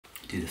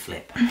Do the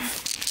flip.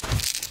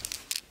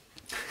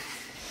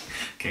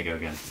 Okay, go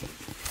again.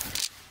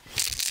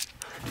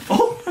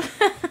 Oh!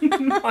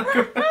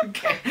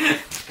 Okay.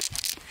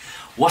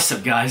 What's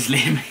up guys,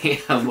 Liam here,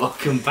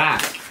 welcome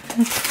back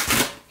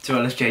to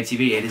LSJ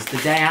TV. It is the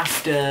day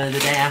after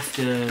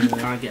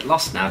I get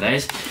lost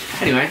nowadays.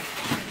 Anyway,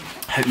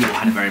 hope you all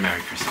had a very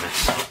Merry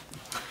Christmas.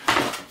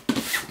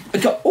 I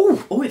got,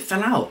 oh, it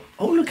fell out.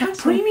 Oh, look how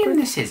premium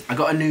this is. I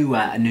got a new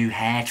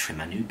hair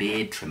trimmer, new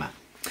beard trimmer.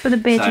 For the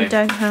beard you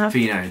don't have. For,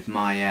 you know,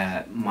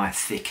 my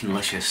thick and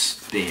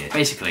luscious beard.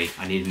 Basically,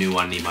 I need a new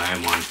one, need my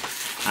own one.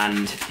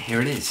 And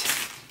here it is.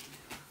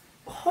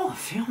 Oh,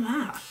 feel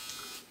that.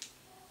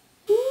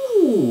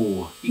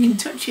 Ooh, you can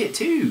touch it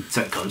too.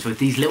 So it comes with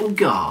these little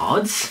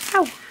guards.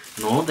 Ow.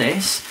 And all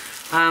this.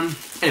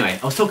 Anyway,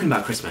 I was talking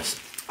about Christmas.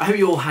 I hope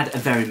you all had a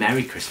very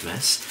Merry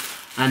Christmas.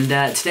 And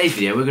today's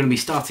video, we're going to be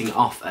starting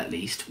off, at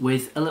least,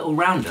 with a little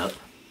roundup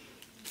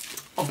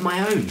of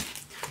my own.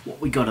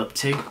 What we got up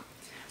to,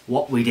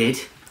 what we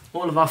did,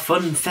 all of our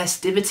fun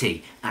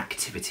festivity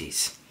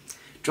activities.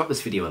 Drop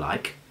this video a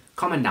like,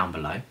 comment down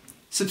below,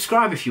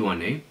 subscribe if you are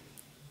new.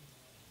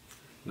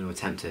 I'm going to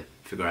attempt to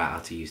figure out how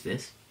to use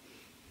this.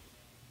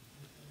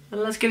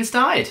 And let's get it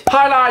started.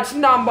 Highlight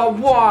number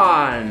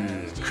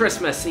 1.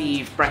 Christmas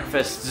Eve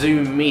breakfast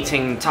Zoom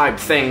meeting type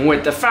thing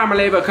with the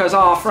family because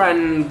our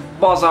friend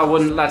Bozza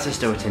wouldn't let us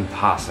do it in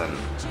person.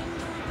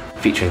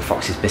 Featuring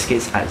Fox's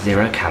biscuits at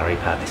 0 calorie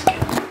per biscuit.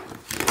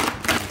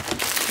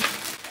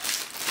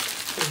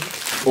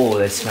 Oh,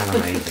 they smell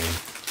amazing.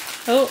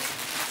 Oh,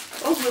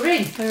 we're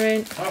in. we're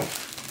in. Oh.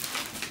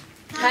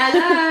 Hello.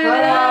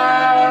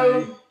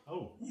 Hello.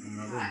 Oh,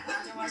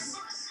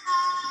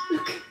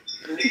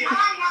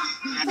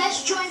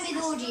 Let's join with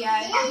audio.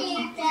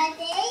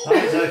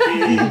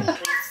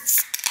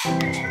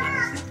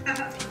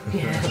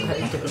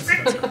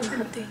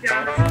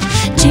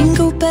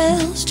 Jingle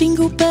bells,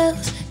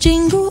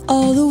 jingle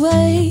all the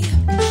way.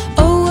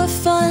 Oh, what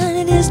fun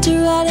it is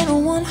to ride in a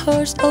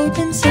one-horse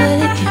open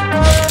sleigh.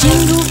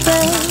 Jingle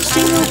bells,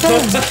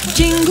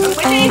 jingle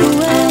all the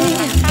way.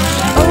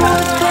 Oh,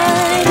 what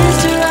fun it is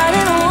to ride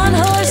in a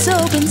one-horse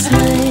open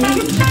sleigh.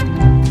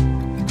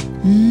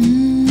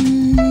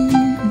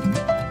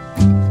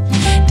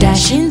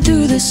 Dashing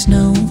through the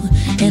snow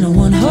in a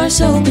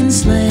one-horse open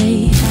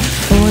sleigh.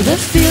 O'er the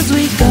fields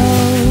we go,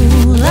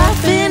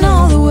 laughing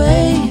all the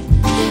way.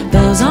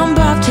 Bells on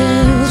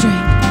bobtails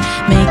ring,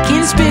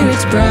 making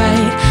spirits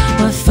bright.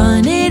 What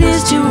fun it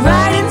is to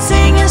ride and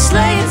sing a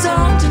sleighing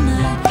song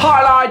tonight.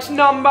 Highlight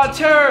number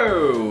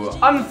 2.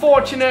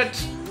 Unfortunate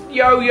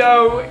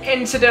yo-yo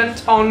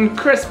incident on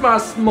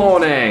Christmas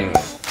morning.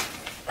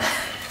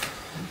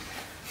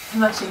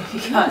 Imagine if you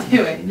can't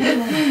do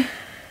it.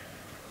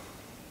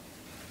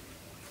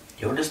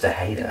 You're just a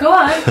hater. Go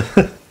on.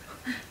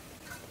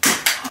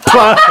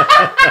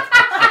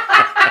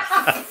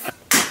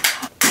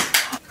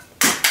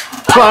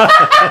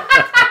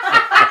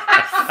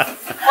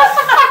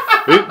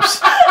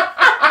 oops.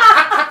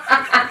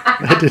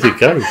 Where did it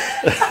go?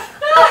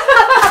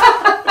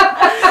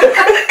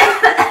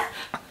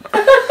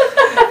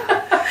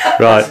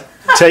 Right,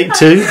 take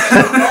 2. You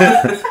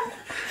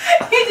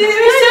did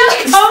it with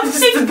such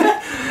confidence.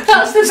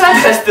 That's the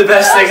best. That's the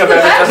best thing I've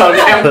ever done on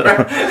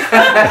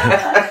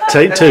camera.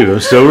 Take 2, I'm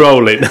still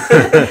rolling. Don't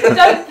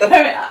throw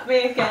it at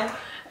me again.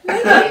 No,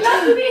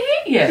 did it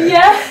hit you? I'm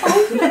Yeah.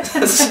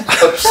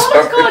 sorry.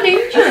 Someone's got an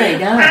injury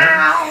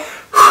now.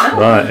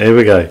 Right, here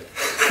we go.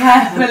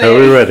 Carefully. Are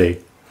we ready?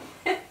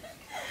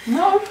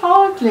 Not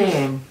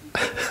hardly.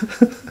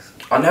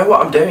 I know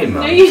what I'm doing,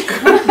 man. No, you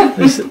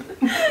can't.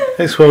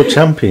 Ex-world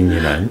champion,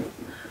 you know.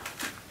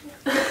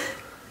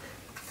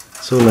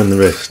 It's all in the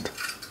wrist.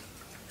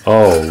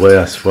 Oh,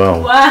 yes,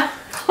 well. Wow.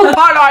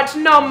 Highlight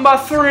number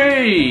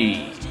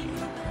 3.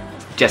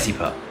 Jessie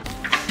Putt.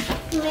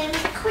 Merry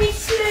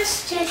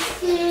Christmas,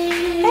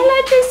 Jessie.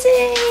 Hello,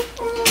 Jessie.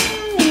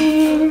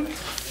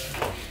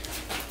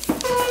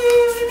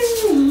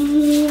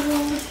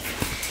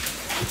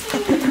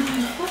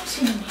 What's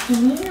in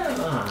here?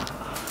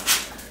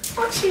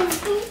 What's in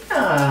here?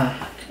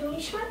 Can you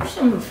smell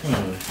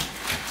something?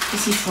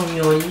 This is from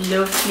your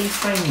lovely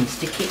friends,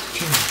 the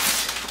kitchens.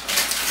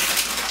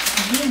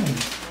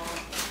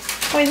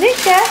 What is it,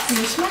 Jess? Can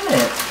you smell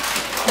it?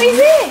 What is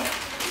it?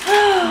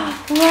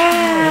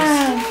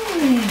 Wow.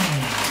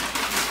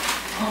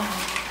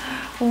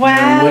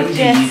 Wow, No wonder you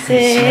can smell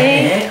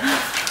Jessie. it.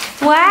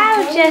 Wow,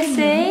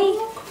 Jessie.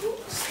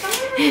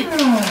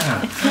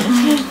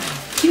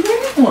 Do you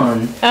want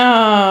one? Oh.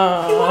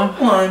 Want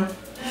one?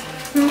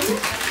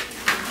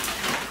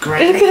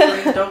 Great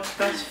for a dog's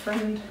best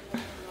friend.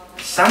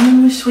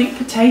 Salmon with sweet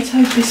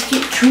potato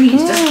biscuit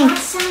trees. Does that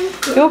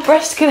sound good? Your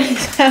breast's gonna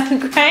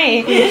sound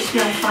great. It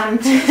smells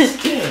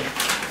fantastic.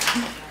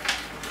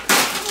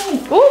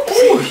 Oops.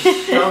 Oh,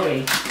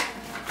 sorry.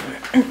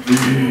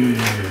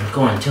 Go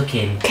on, tuck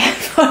in.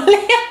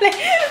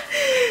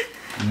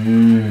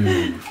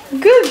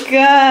 Good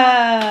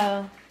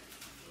girl.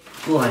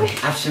 Go on,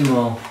 have some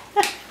more.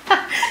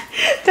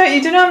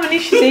 Don't know how many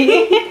she's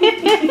eating.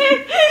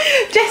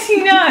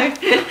 Jessie, no.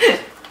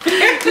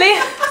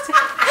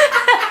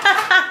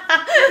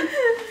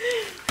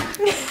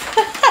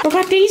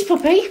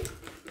 puppy.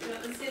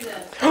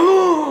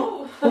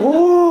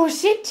 Oh,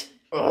 sit.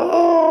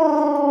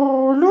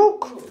 Oh,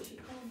 look.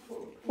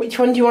 Which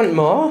one do you want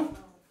more?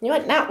 You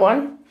want that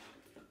one?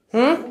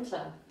 Hmm?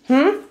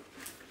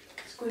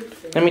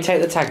 Let me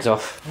take the tags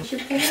off.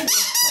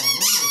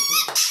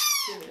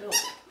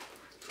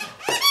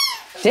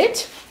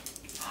 Sit.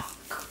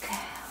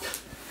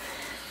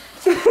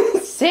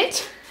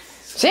 Sit.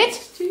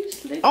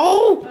 Sit.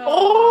 Oh.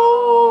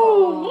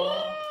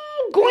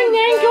 Go in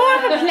there and go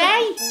have a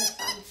play.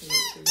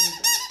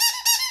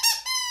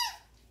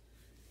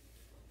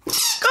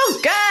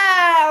 Good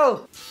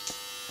girl.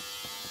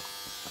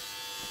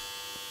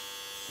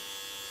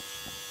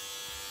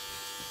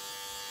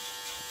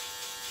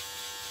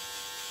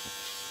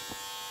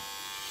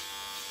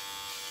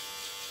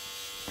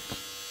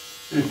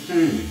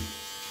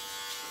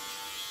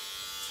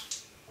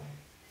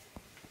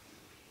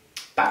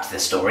 Back to the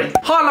story.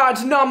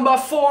 Highlight number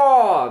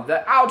 4.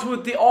 They're out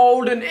with the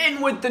old and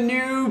in with the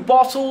new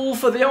bottle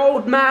for the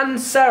old man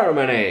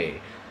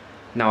ceremony.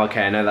 Now,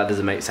 okay, I know that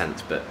doesn't make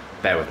sense, but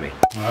bear with me.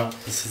 Well,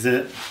 this is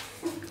it.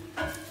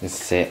 This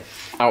is it.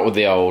 Out with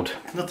the old.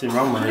 Nothing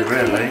wrong with it,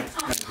 really,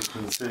 as you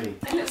can see.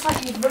 It looks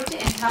like you've rubbed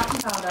it in talcum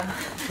powder.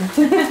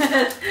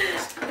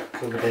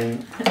 Covered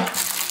in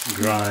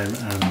grime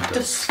and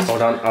dust.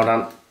 Hold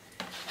on.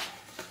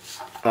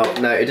 Oh,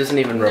 no, it doesn't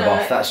even rub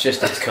off. That's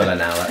just its colour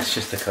now. That's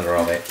just the colour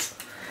of it.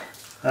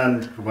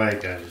 And away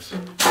it goes.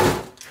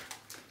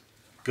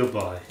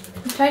 Goodbye.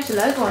 You changed the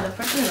logo on the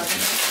front of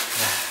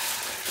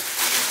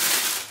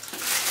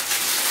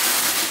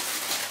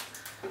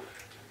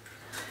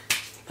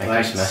it.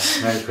 Merry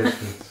Christmas. Merry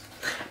Christmas.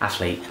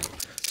 Athlete.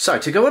 So,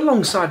 to go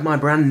alongside my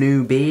brand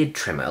new beard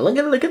trimmer,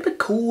 look at the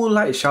cool,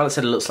 like Charlotte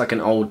said, it looks like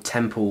an old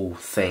temple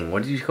thing.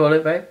 What did you call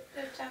it, babe?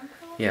 The temple?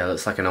 Yeah, it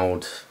looks like an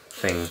old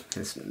thing.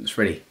 It's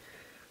really...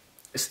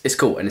 It's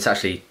cool, and it's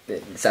actually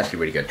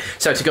really good.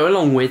 So to go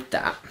along with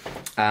that,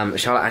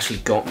 Charlotte actually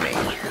got me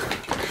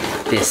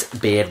this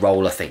beard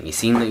roller thing.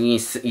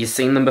 You've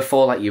seen them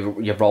before, like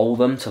you roll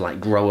them to like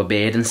grow a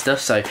beard and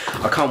stuff. So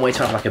I can't wait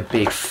to have like a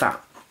big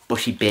fat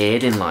bushy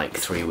beard in like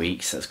 3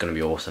 weeks. That's gonna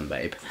be awesome,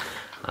 babe.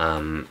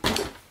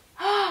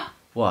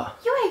 What?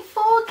 You ate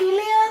 4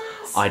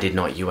 Gillians? I did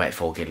not. You ate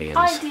 4 Gillians.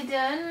 I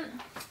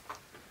didn't.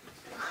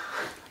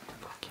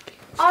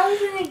 I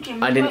was in the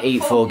gym. I didn't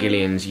eat 4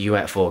 Gillians. You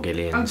ate 4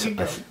 Gillians.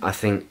 I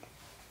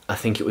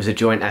think it was a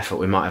joint effort.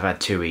 We might have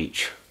had 2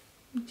 each.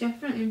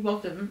 Definitely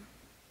wasn't.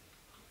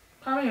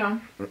 Carry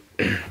on.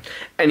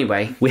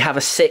 Anyway, we have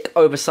a sick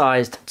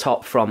oversized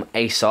top from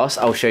ASOS.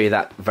 I'll show you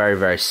that very,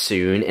 very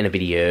soon in a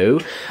video.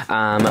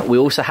 We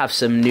also have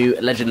some new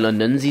Legend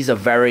Londons. These are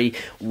very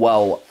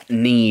well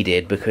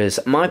needed because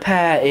my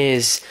pair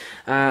is...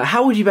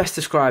 how would you best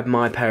describe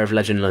my pair of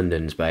Legend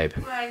Londons, babe?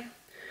 Grey.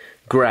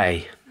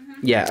 Grey.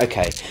 Yeah,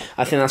 okay.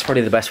 I think that's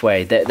probably the best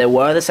way. They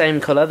were the same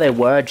colour. They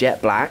were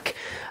jet black.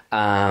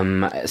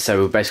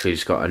 So we basically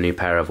just got a new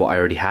pair of what I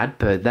already had,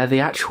 but they're the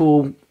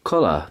actual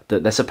colour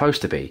that they're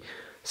supposed to be.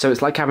 So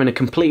it's like having a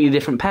completely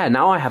different pair.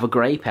 Now I have a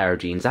grey pair of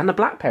jeans and a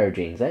black pair of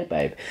jeans, eh,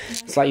 babe?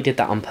 It's like you did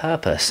that on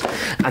purpose.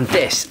 And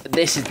these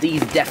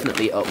are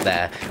definitely up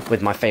there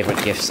with my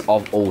favourite gifts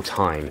of all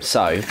time.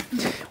 So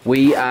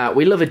we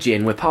love a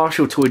gin. We're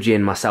partial to a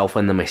gin, myself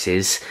and the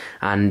missus.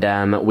 And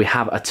we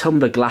have a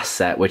tumbler glass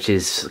set, which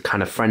is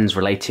kind of friends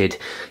related.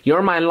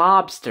 You're my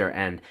lobster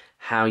and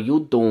how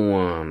you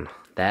doing?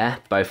 There,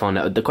 both on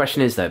it. The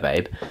question is though,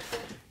 babe,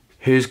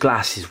 whose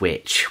glass is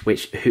which?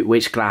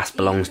 Which glass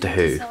belongs to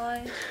who?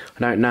 I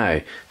don't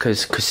know,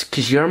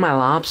 cause you're my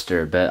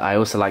lobster, but I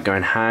also like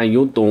going, how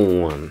you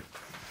doing?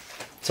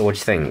 So what do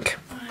you think?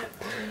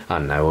 I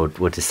don't know,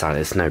 we'll decide.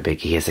 It's no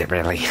biggie, is it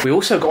really? We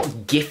also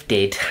got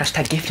gifted,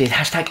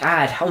 hashtag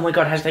ad, oh my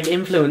god, hashtag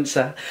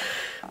influencer.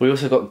 We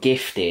also got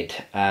gifted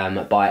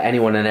by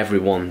anyone and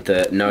everyone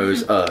that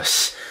knows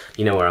us.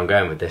 You know where I'm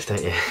going with this,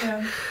 don't you?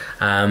 Yeah.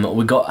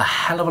 We got a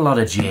hell of a lot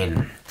of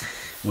gin.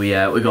 We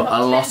got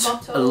a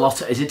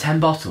lot. Is it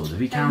 10 bottles?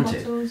 Have you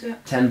counted? 10 bottles, yeah.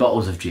 10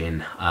 bottles of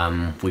gin.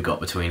 We got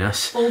between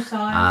us. Full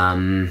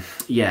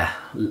size. Yeah.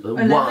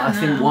 I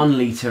think 1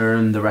 litre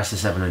and the rest is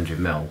 700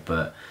 ml.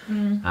 But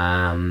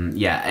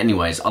yeah.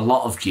 Anyways, a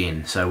lot of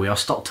gin. So we are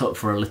stocked up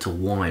for a little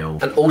while.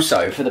 And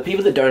also, for the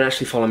people that don't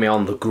actually follow me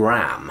on the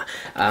gram,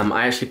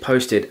 I actually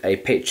posted a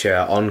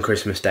picture on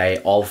Christmas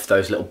Day of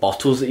those little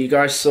bottles that you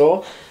guys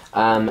saw.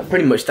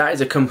 Pretty much that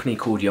is a company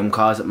called Yum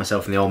Cars that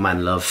myself and the old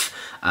man love.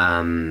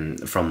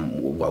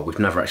 Well, we've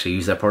never actually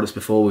used their products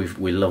before.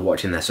 We love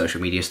watching their social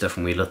media stuff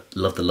and we love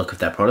the look of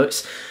their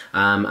products.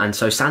 And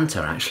so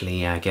Santa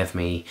actually gave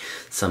me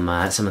some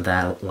of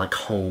their like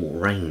whole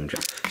range.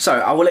 So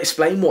I will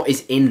explain what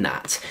is in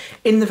that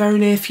in the very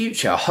near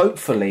future.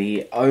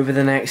 Hopefully over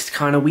the next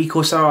kind of week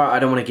or so. I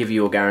don't want to give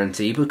you a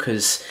guarantee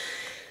because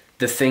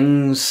the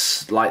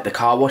things like the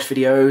car wash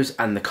videos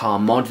and the car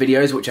mod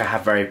videos, which I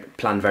have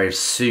planned very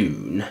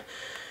soon,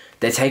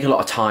 they take a lot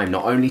of time,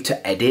 not only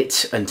to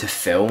edit and to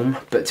film,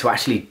 but to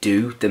actually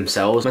do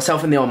themselves.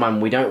 Myself and the old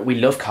man, we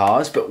love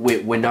cars, but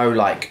we're no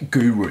like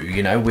guru,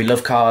 you know? We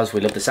love cars,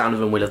 we love the sound of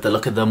them, we love the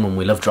look of them, and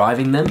we love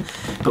driving them,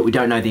 but we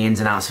don't know the ins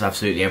and outs of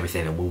absolutely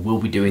everything, and we'll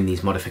be doing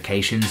these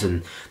modifications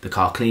and the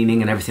car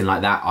cleaning and everything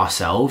like that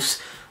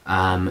ourselves.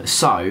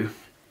 So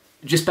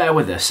just bear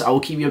with us. I will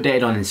keep you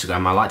updated on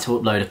Instagram. I like to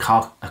upload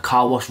a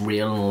car wash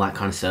reel and all that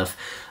kind of stuff.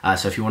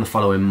 So if you want to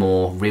follow him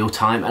more real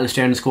time,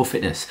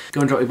 Lsj_fitness, go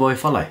and drop your boy a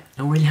follow.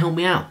 It'll really help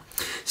me out.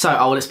 So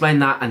I will explain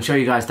that and show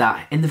you guys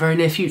that in the very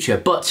near future.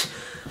 But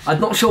I'm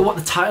not sure what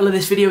the title of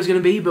this video is going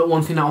to be, but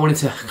one thing that I wanted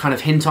to kind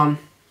of hint on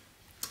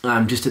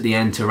just at the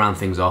end to round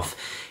things off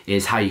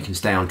is how you can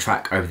stay on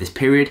track over this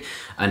period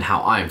and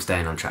how I am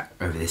staying on track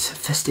over this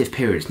festive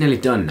period. It's nearly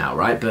done now,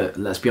 right? But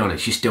let's be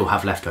honest, you still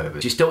have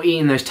leftovers. You're still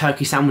eating those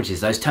turkey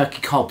sandwiches, those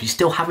turkey cobs. You're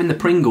still having the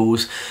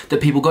Pringles that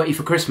people got you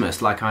for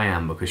Christmas, like I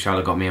am, because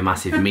Charlotte got me a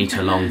massive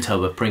metre-long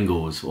tub of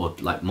Pringles, or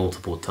like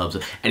multiple tubs.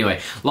 Anyway,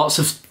 lots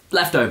of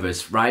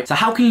leftovers, right? So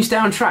how can you stay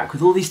on track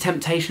with all these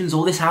temptations,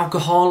 all this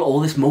alcohol,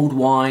 all this mulled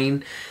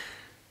wine?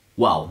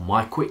 Well,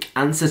 my quick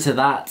answer to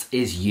that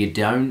is you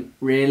don't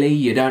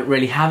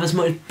really have as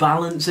much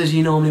balance as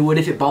you normally would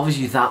if it bothers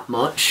you that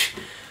much.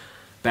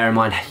 Bear in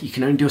mind, you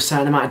can only do a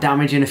certain amount of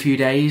damage in a few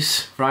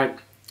days, right?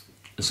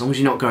 As long as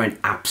you're not going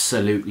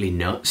absolutely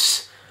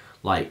nuts,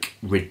 like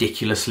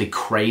ridiculously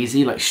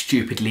crazy, like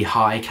stupidly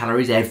high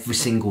calories every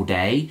single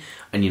day,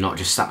 and you're not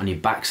just sat on your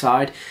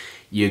backside,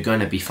 you're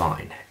gonna be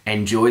fine.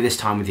 Enjoy this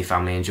time with your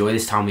family, enjoy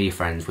this time with your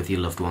friends, with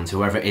your loved ones,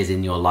 whoever it is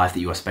in your life that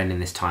you are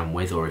spending this time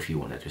with, or if you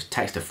want to just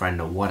text a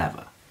friend or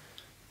whatever.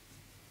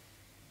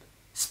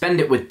 Spend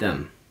it with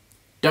them.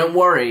 Don't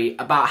worry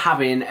about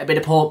having a bit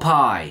of pork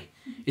pie.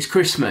 It's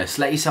Christmas,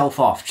 let yourself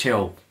off,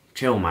 chill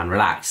man,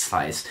 relax.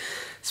 Like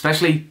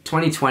especially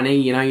 2020,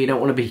 you know, you don't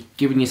want to be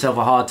giving yourself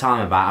a hard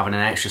time about having an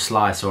extra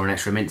slice or an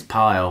extra mince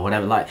pie or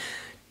whatever, like,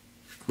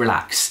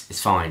 relax,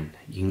 it's fine.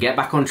 You can get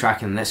back on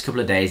track in the next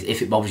couple of days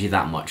if it bothers you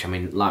that much. I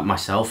mean, like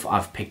myself,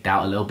 I've picked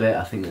out a little bit,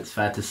 I think that's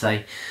fair to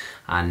say.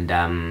 And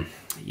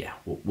yeah,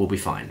 we'll be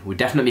fine. We're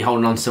definitely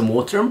holding on to some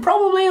water and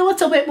probably a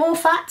little bit more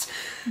fat,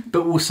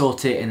 but we'll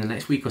sort it in the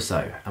next week or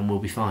so and we'll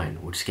be fine.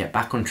 We'll just get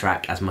back on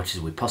track as much as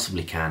we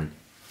possibly can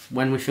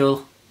when we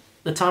feel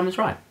the time is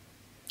right.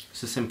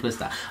 It's as simple as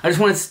that. I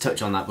just wanted to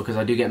touch on that because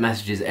I do get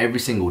messages every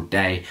single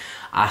day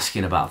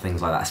asking about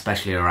things like that,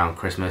 especially around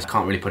Christmas.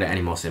 Can't really put it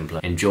any more simpler.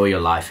 Enjoy your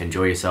life,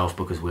 enjoy yourself,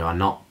 because we are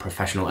not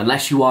professional.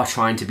 Unless you are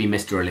trying to be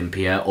Mr.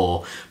 Olympia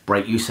or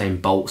break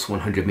Usain Bolt's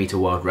 100-meter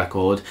world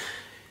record,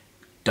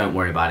 don't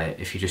worry about it.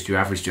 If you're just your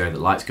average Joe that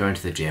likes going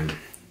to the gym,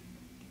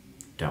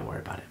 don't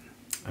worry about it,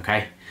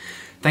 okay?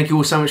 Thank you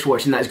all so much for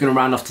watching. That is going to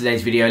round off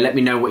today's video. Let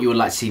me know what you would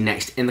like to see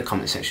next in the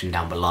comment section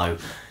down below.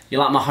 You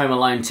like my Home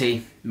Alone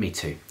tea? Me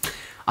too.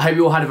 I hope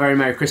you all had a very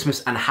Merry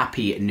Christmas and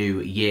Happy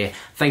New Year.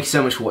 Thank you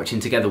so much for watching.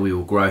 Together we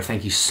will grow.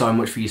 Thank you so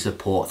much for your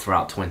support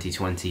throughout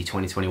 2020.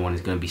 2021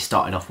 is going to be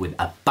starting off with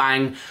a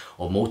bang,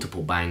 or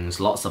multiple bangs,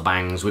 lots of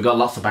bangs. We've got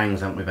lots of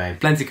bangs, haven't we, babe?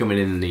 Plenty coming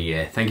in the new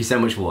year. Thank you so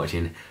much for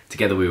watching.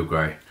 Together we will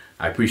grow.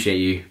 I appreciate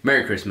you.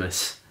 Merry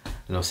Christmas,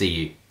 and I'll see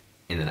you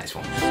in the next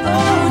one.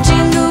 Oh,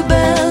 jingle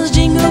bells.